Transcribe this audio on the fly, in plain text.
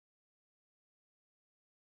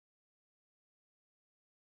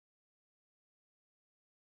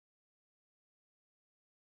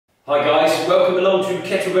Hi guys, welcome along to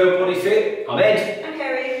Kettlebell BodyFit. I'm Ed. I'm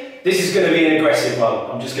Kerry. This is going to be an aggressive one.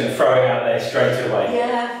 I'm just going to throw it out there straight away.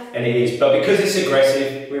 Yeah. And it is, but because it's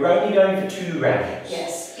aggressive, we're only going for 2 rounds.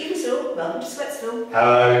 Yes. Even so, welcome to Sweatsville.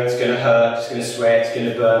 Hello, it's going to hurt, it's going to sweat, it's going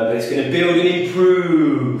to burn, but it's going to build and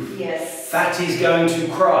improve. Yes. Fat is going to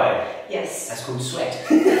cry. Yes. That's called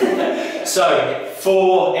sweat. So,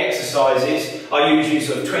 4 exercises. I usually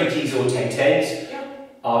sort of 20s or 10-10s.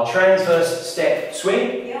 Our transverse step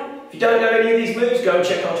swing. Yeah. If you don't know any of these moves, go and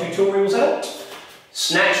check our tutorials out.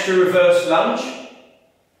 Snatch to reverse lunge.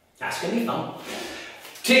 That's going to be fun.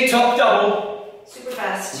 Tik Tok double. Super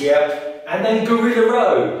fast. Yep. And then gorilla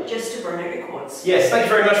row. Just to burn out your quads. Yes, thank you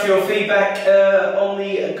very much for your feedback on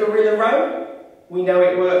the gorilla row. We know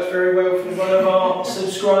it works very well for one of our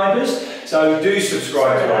subscribers. So do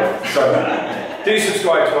subscribe to our, do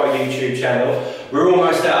subscribe to our YouTube channel. We're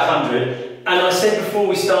almost at 100. And I said before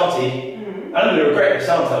we started, I'm going to regret this,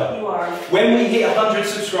 aren't I? You are. When we hit 100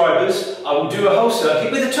 subscribers, I will do a whole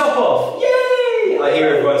circuit with the top off. Yay! I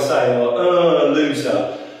hear everyone saying, oh,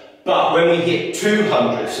 loser. But when we hit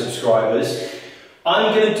 200 subscribers,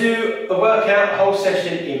 I'm going to do a workout, a whole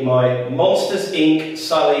session in my Monsters Inc.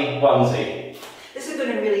 Sully onesie. This is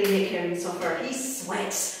going to really make him suffer. He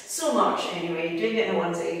sweats so much anyway, doing it in a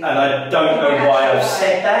onesie. And I don't know why I've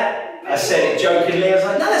said that. I said it jokingly. I was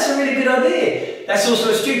like, no, that's a really good idea. That's also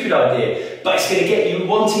a stupid idea. But it's going to get you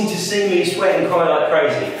wanting to see me sweat and cry like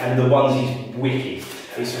crazy. And the onesie's wicked.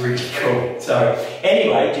 It's really cool. So,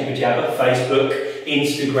 anyway, jibber jabber, Facebook,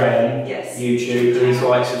 Instagram, yes. YouTube. Please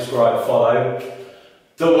like, subscribe, follow.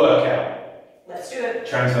 The workout. Let's do it.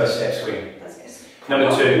 Transverse step swing. Let's guess. Number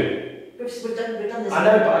 2. We've done this. I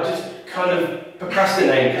know, but I just kind of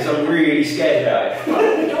procrastinate because I'm really scared about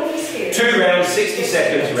it. Don't be scared. 2 rounds, 60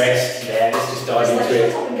 seconds, rest. Yeah, let's just dive into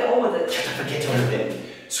it. Shut up and get on with it. Shut up and get on with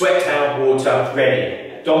it. Sweat towel, water,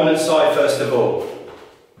 ready. Dominant side first of all.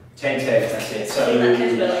 10-10, that's it. So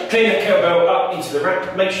clean that kettlebell up into the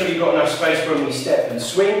rack. Make sure you've got enough space when we step and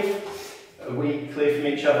swing. Are we clear from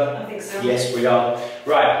each other? I think so. Yes, we are.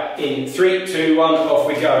 Right, in 3, 2, 1, off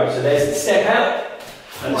we go. So there's the step out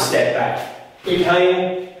and the step back.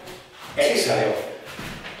 Inhale, exhale.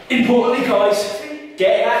 Importantly, guys,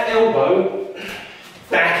 get that elbow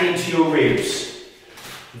back into your ribs.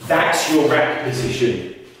 That's your rack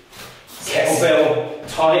position. Kettlebell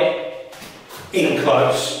tight, in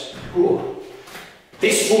close. Ooh.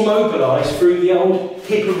 This will mobilise through the old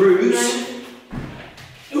hippocampus.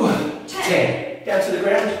 10. Down to the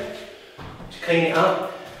ground. To clean it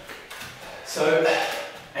up. So,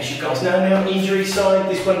 as you guys know now, injury side,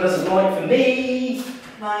 this one doesn't like for me.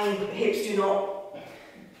 My hips do not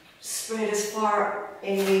spread as far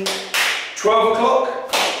anyway. 12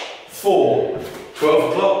 o'clock, 4.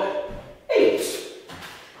 12 o'clock, 8.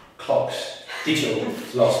 Clocks. Digital.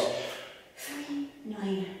 It's lost. 3,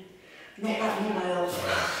 9. Not that mobile.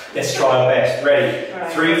 Let's try our best. Ready?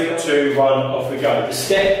 Right, 3, 2, 1, off we go. The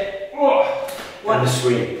step, and the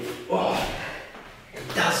swing.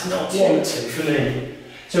 It does not want to for me.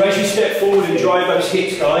 So as you step forward and drive those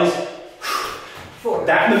hips, guys, 4.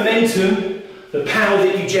 That momentum, the power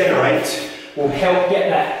that you generate, will help get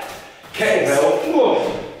that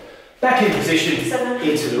kettlebell back in position, 7.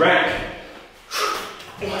 into the rack.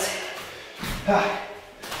 8.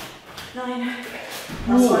 9.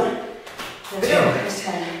 Last one. There we go. There's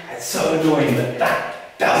 10. It's so annoying that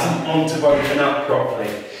that doesn't want to open up properly.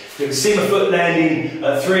 If you can see my foot landing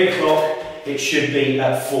at 3 o'clock, it should be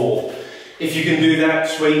at 4. If you can do that,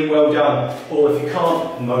 sweet, well done. Or if you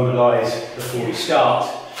can't mobilise before we start,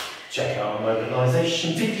 check out our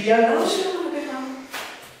mobilisation videos.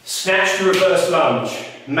 Snatch to reverse lunge.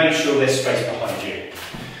 Make sure there's space behind you.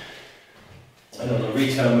 And on the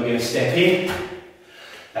return, we're going to step in,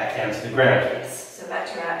 back down to the ground. Yes, so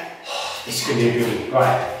back to rack. This is going to be a good one.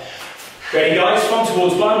 Right. Ready, guys? 1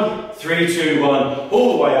 towards 1. 3, 2, 1.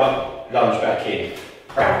 All the way up. Lunge back in.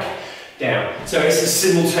 Rack. Down. So it's a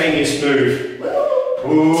simultaneous move.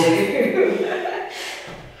 Woo.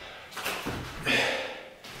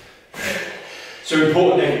 So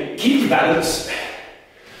important then, keep your balance.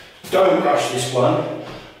 Don't rush this one.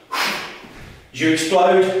 As you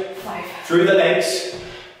explode 5. through the legs,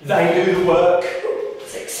 they do the work.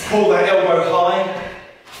 6. Pull that elbow high.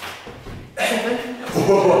 7.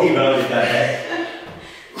 Oh, he molded that there.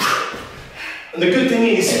 And the good thing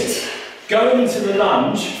is, going into the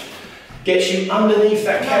lunge gets you underneath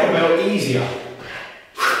that kettlebell easier.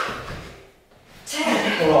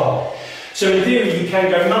 10. Oh. So in theory you can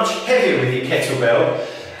go much heavier with your kettlebell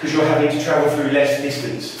because you're having to travel through less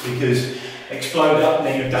distance because explode up and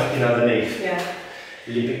then you're ducking underneath. Yeah.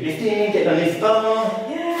 Olympic lifting, get underneath the bar.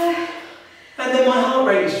 Yeah. And then my heart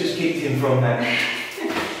rate has just kicked in from that.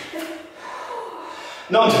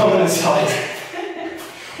 Non-dominant side.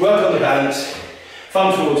 Work on the balance.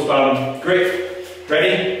 Thumb towards bum. Grip.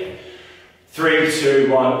 Ready? 3,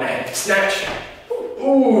 2, 1, and snatch.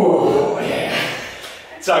 Ooh, yeah.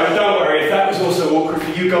 So don't worry if that was also awkward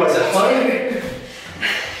for you guys at home.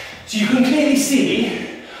 So you can clearly see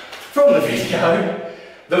from the video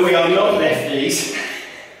that we are not lefties,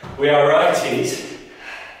 we are righties.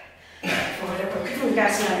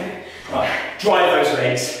 Gas now. Right, drive those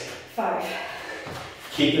legs. 5.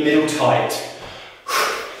 Keep the middle tight.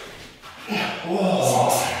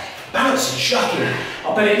 Whoa. Balance is shocking.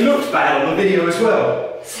 I bet it looked bad on the video as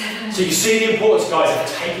well. 7. So you see the importance, guys,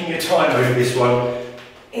 of taking your time over this one.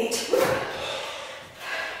 8.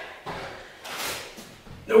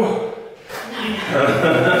 Oh. 9.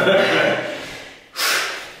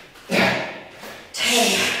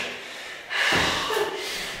 10.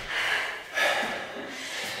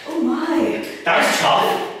 Oh my. That was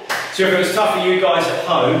tough. So if it was tough for you guys at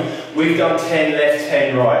home, we've done 10 left,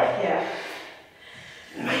 10 right. Yeah.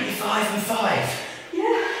 Maybe 5 and 5.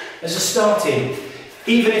 Yeah. As a starting.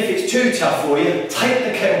 Even if it's too tough for you, take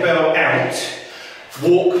the kettlebell out,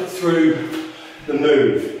 walk through the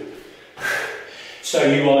move. So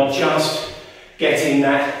you are just getting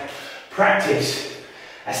that practice.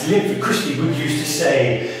 As Linford Christie would used to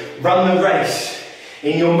say, run the race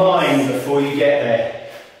in your mind before you get there.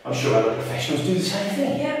 I'm sure other professionals do the same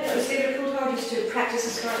thing. Yeah, that was David Coulthard used to practice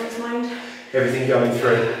his cardiovascular mind. Everything going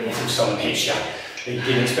through until someone hits you that you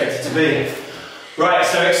didn't expect it to be. Right,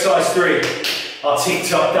 so exercise 3, our Tik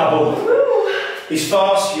Tok double. Woo. It's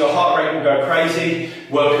fast, your heart rate will go crazy,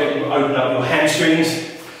 open up your hamstrings.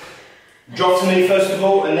 Drop to me first of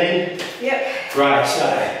all, and then... Yep. Right,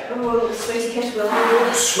 so... Oh, sweaty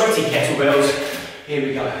kettlebell. Sweaty kettlebells. Here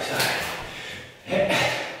we go, so...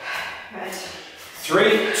 Right.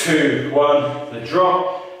 3, 2, 1, the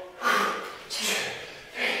drop. 2,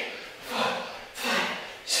 3, 4, 5,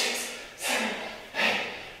 6, 7, 8,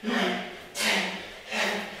 9, 10, 11,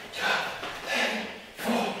 12, 13,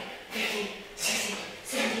 14, 15, 16,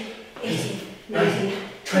 17, 18, 19,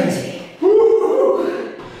 20.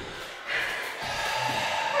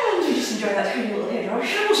 Enjoy that tiny little head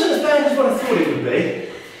rush. It wasn't as bad as what I thought it would be,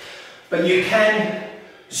 but you can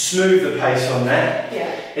smooth the pace on that.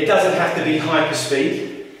 Yeah. It doesn't have to be hyper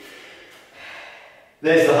speed.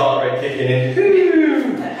 There's the heart rate kicking in.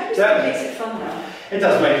 That makes it fun now. It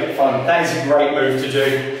does make it fun. That is a great move to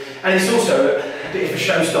do, and it's also a bit of a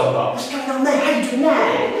showstopper. What's going on there? How are you doing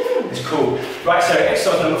that? It's cool. Right, so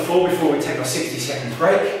exercise number 4 before we take our 60 seconds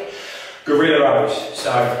break. Gorilla rows.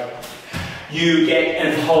 So you get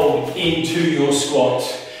and hold into your squat.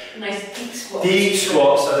 Nice deep squat. Deep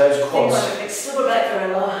squats, so those quads. Like a big silverback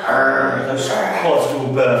gorilla. Those quads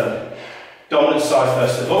will burn. Dominant side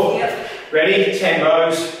first of all. Yep. Ready? 10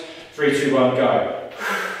 rows. 3, 2, 1, go.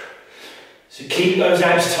 So keep those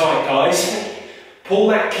abs tight, guys. Pull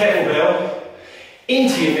that kettlebell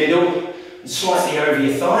into your middle and slightly over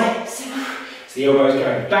your thigh. So the elbows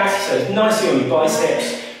going back, so it's nicely on your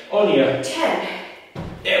biceps, on your 10.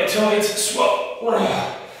 deltoids, squat. 1,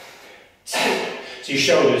 2, so your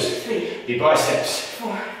shoulders, 3, your biceps,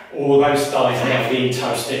 4. all those thighs are now being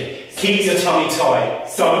toasted. Keep your tummy tight.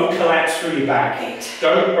 Don't collapse through your back. 8.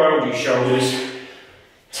 Don't roll your shoulders.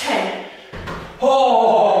 10.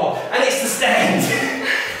 Oh, and it's the stand.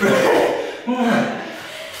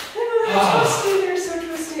 They're so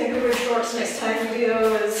twisty. I'm going to wear shorts next time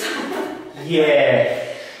videos.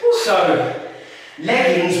 Yeah. So,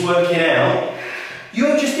 leggings working out.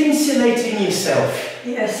 You're just insulating yourself.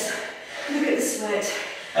 Yes. Look at the sweat.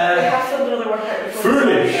 I Uh, have filmed another workout before.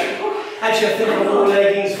 foolish. Actually, I think I wore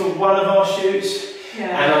leggings for one of our shoots, Yeah.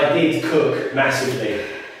 and I did cook massively.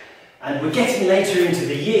 And we're getting later into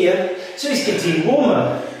the year, so it's getting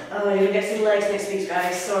warmer. Oh, you're going to get some legs next week,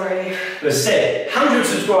 guys. Sorry. As I said, 100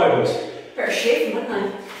 subscribers. Better shave them,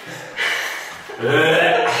 wouldn't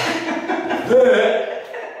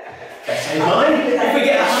That's a line. If we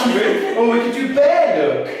get 100, well, we could do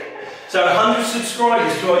bear look. So 100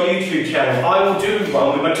 subscribers to our YouTube channel. I will do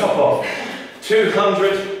one with my top off.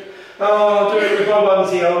 200. Oh, I'll do it with my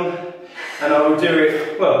onesie on. And I will do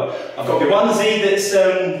it, well, I've got my onesie that's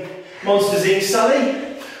Monsters Inc.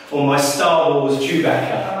 Sully, or my Star Wars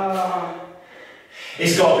Chewbacca. Oh.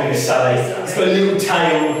 It's got to be the Sully. It's got a little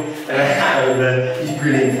tail and a hat over. He's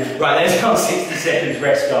brilliant. Right, there's our 60 seconds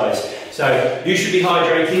rest, guys. So you should be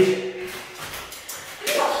hydrated.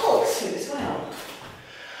 You've got a Hulk suit as well.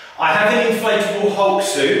 I have an inflatable Hulk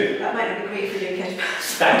suit. That might not be great for doing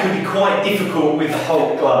kettlebells. That could be quite difficult with the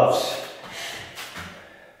Hulk gloves.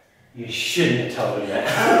 You shouldn't have told me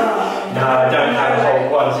that. No, I don't have a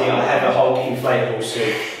Hulk onesie, I have a Hulk inflatable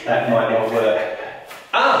suit. That might not work.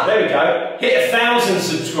 Ah, there we go. Hit 1,000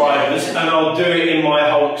 subscribers and I'll do it in my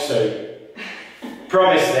Hulk suit.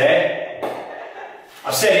 Promise there.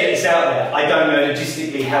 I've said it, it's out there. I don't know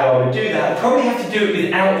logistically how I would do that. I'd probably have to do it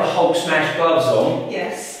without the Hulk Smash gloves on.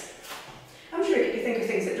 Yes. I'm sure you could think of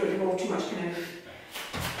things that don't involve too much kind of...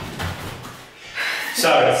 So,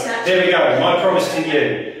 there we go. My promise to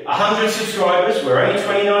you. 100 subscribers, we're only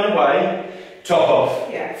 29 away. Top off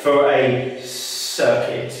for a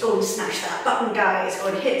circuit. Go and smash that button, guys. Go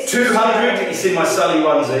and hit 200, it's in my Sully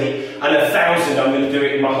onesie, and 1,000, I'm going to do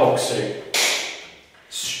it in my Hulk suit.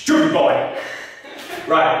 Stupid boy!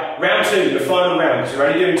 Right, round 2, the final round, because we're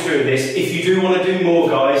only doing 2 of this. If you do want to do more,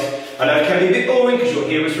 guys, I know it can be a bit boring because you'll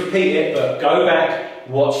hear us repeat it, but go back,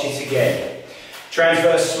 watch it again.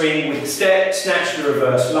 Transverse swing with the step, snatch the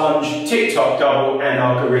reverse lunge, Tik Tok double, and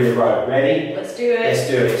our gorilla row. Ready? Let's do it. Let's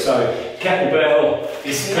do it. So, kettlebell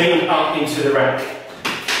is clean up into the rack.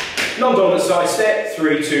 Non-dominant side step,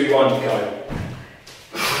 3, 2, 1, go.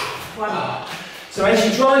 So as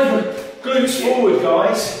you drive your glutes forward,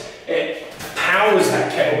 guys, it powers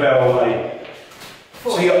that kettlebell away.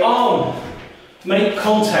 4. So your arm make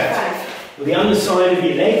contact 5. with the underside of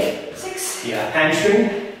your leg, 6. your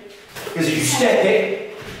hamstring, because if you step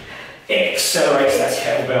it, it accelerates that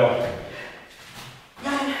kettlebell.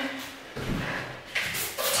 9.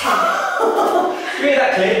 10. You hear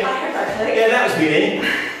that click? I heard that click. Yeah, that was me then.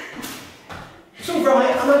 It's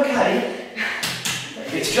alright, I'm okay.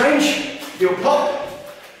 A bit strange. You'll pop.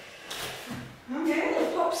 Okay,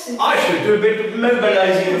 little pops. I should do a bit of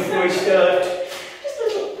mobilising before we start. Just a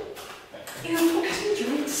little, pops in the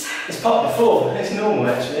joints. It's popped before, it's normal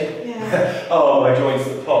actually. Yeah. Oh, my joints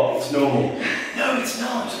that pop, it's normal. No, it's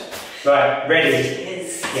not. Right, ready? It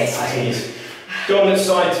is. Yes, it is. Dominant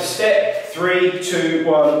side to step, 3, 2,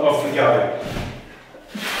 1, off we go.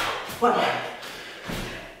 1.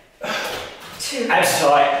 2. Abs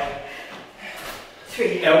tight.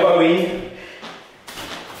 3. Elbow in.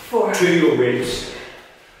 4. To your ribs.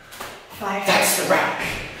 5. That's the rack.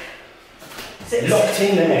 6. Locked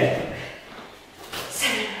in there.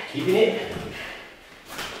 7. Keeping it.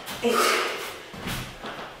 8.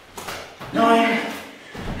 9.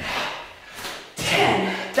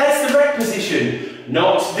 10. That's the rack position,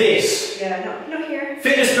 not this. Yeah, not here.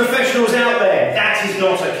 Fitness professionals out there, that is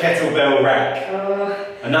not a kettlebell rack.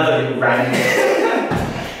 Another little rant.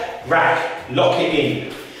 Rack, lock it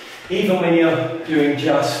in. Even when you're doing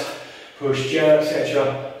just push, jerk,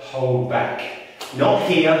 etc., hold back. Not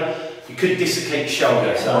here, you could dislocate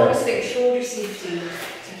shoulder. I always think shoulder safety.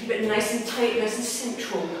 So keep it nice and tight, nice and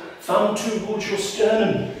central. Thumb towards your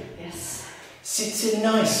sternum. Yes. Sits in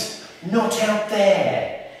nice, not out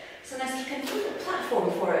there. So nice you can put a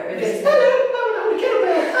platform for it. Yes. Hello,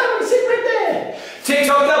 kettlebell, oh, sit right there. Tik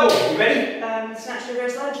Tok double, you ready? Snatch the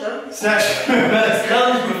reverse lunge though. Snatch the reverse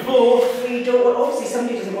lunge before. We don't want, obviously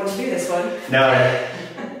somebody doesn't want to do this one. No,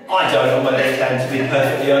 I don't on my left hand to be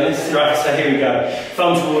perfectly honest. Right, so here we go.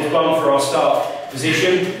 Thumb towards bum for our start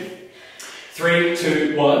position. 3,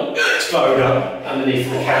 2, 1, explode up underneath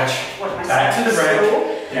the catch. Back to the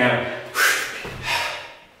ground, down.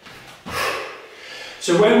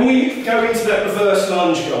 So when we go into that reverse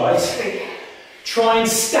lunge, guys, try and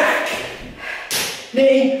stack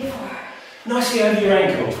knee nicely over your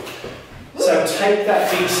ankle. So take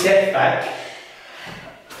that big step back.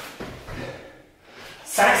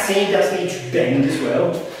 That knee does need to bend as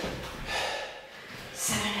well.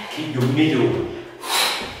 7. Keep your middle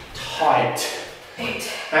tight.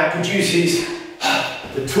 8. That produces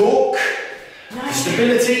the torque, 9. the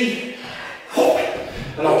stability,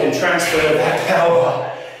 and I can transfer that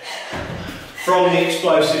power from the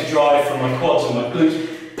explosive drive from my quads and my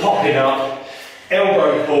glutes, popping up,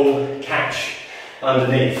 elbow pull, catch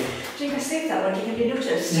underneath. Do you think I saved that one? Do you think you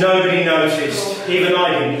noticed? Nobody noticed, even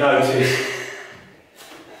I didn't notice.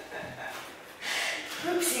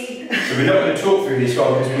 Oopsie. So we're not going to talk through this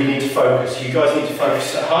one because we need to focus. You guys need to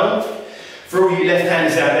focus at home. For all you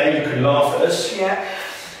left-handers out there, you can laugh at us. Yeah.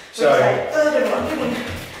 So,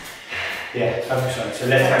 yeah, focus on it. So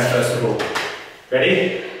left hand first of all.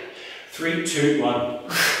 Ready? 3, 2, 1.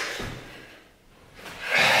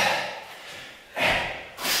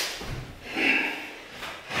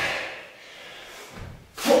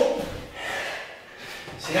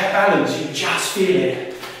 See that balance, you just feel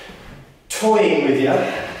it toying with you.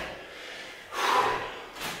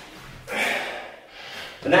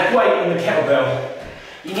 And that weight on the kettlebell,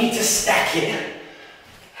 you need to stack it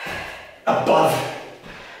above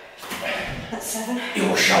that's 7.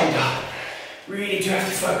 your shoulder. Really do have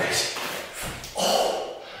to focus.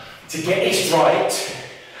 Oh, to get this right.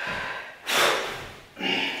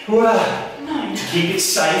 To keep it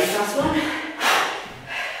safe. Last one.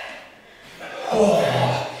 Oh.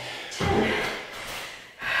 10.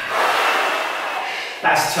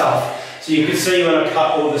 That's tough. So you can see when I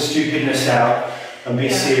cut all the stupidness out and be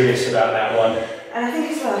serious about that one. And I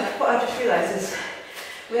think as well, what I've just realised is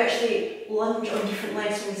we actually lunge on different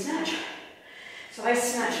legs when we snatch. So I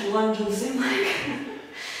snatch and lunge on the same leg.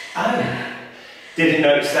 Oh. Didn't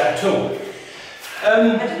notice that at all.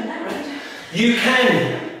 I didn't know, right? You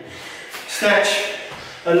can snatch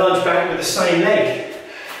and lunge back with the same leg.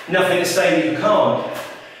 Nothing to say that you can't.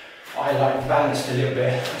 I like balanced a little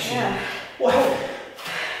bit. Yeah. Wow.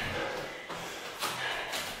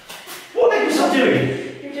 What leg was I doing?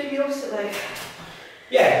 You're doing the opposite leg.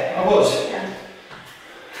 Yeah, I was. Yeah.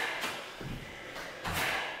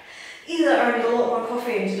 Either I had a lot more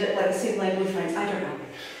coffee and did it like the same leg both nights, I don't know.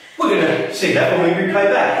 We're going to see that when we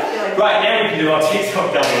replay back. Right, now we can do our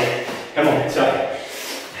TikTok double. Come on, so.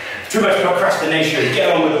 Too much procrastination, get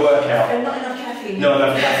on with the workout. And not enough caffeine. Not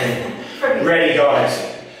enough caffeine. Ready, guys.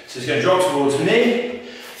 So it's going to drop towards me.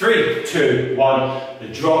 3, 2, 1. The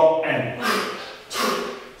drop and 1, 2,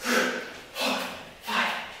 3, 4,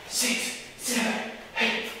 5, 6, 7,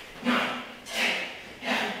 8, 9, 10,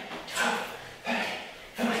 11, 12, 13,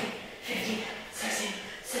 14, 15, 16,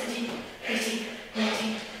 17, 18,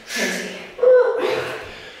 19, 20.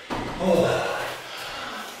 Oh.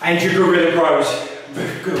 And your gorilla bros.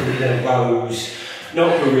 Gorilla bros.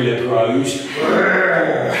 Not gorilla bros.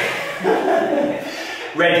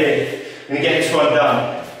 Ready. I'm going to get this one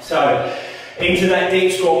done. So, into that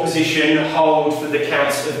deep squat position, hold for the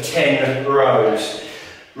counts of 10 rows.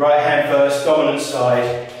 Right hand first, dominant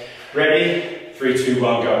side. Ready? 3, 2,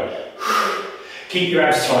 1, go. Keep your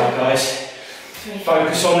abs tight, guys.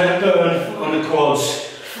 Focus on that burn on the quads.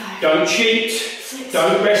 Don't cheat.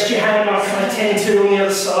 Don't rest your hand like I tend to on the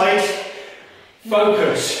other side.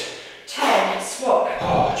 Focus. 10, swap.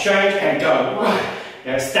 Oh, change and go.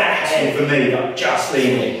 Now it's that hand for me, like just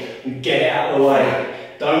leaning and get it out of the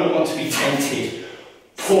way. Don't want to be tempted.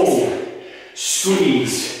 Pull,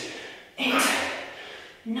 squeeze. 8,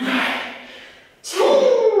 9, 10.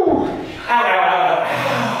 Ow, ow, ow,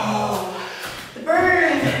 ow. The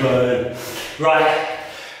burn. The burn. Right,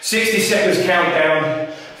 60 seconds countdown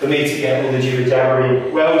for me to get all the jibber-jabber.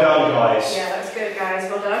 Well done, guys. Yeah, that's good, guys.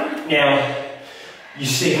 Well done. Now, you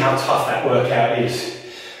see how tough that workout is.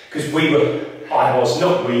 Because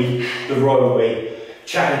not we, the royal we,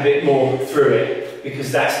 chatting a bit more through it,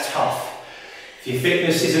 because that's tough. If your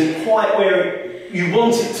fitness isn't quite where you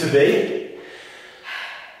want it to be,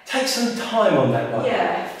 take some time on that one.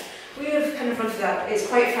 Yeah, we have kind of run through that. It's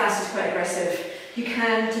quite fast, it's quite aggressive. You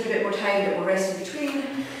can take a bit more time, a bit more rest in between,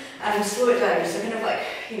 and slow it down. So kind of like,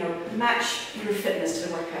 you know, match your fitness to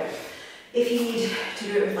the workout. If you need to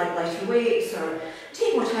do it with like lighter weights or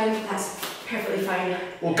take more time, that's perfectly fine.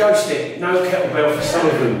 Well, ghost it. No kettlebell for some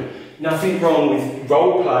of them. Nothing wrong with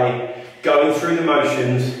role play, going through the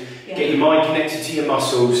motions, get your mind connected to your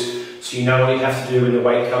muscles so you know what you have to do when the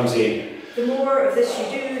weight comes in. The more of this you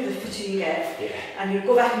do, the fitter you get. Yeah. And you'll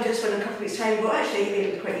go back and do this one in a couple of weeks' time, but actually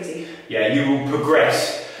it was quite easy. Yeah, you will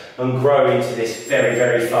progress and grow into this very,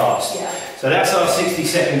 very fast. Yeah. So that's our 60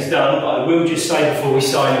 seconds done, but I will just say before we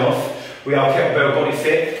sign off, we are Kettlebell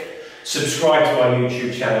BodyFit. Subscribe to our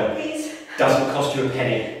YouTube channel. Please. Doesn't cost you a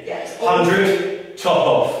penny. Yes. 100, top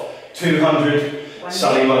off. 200,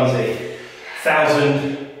 Sully onesie.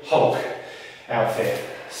 1,000, Hulk outfit.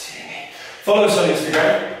 Follow us on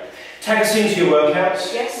Instagram. Tag us into your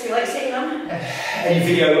workouts. Yes, we like seeing them. Any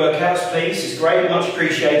video workouts, please. It's great, much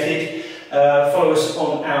appreciated. Follow us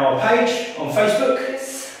on our page on Facebook.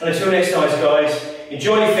 Yes. And until next time, guys,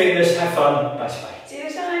 enjoy your fitness, have fun. Bye bye.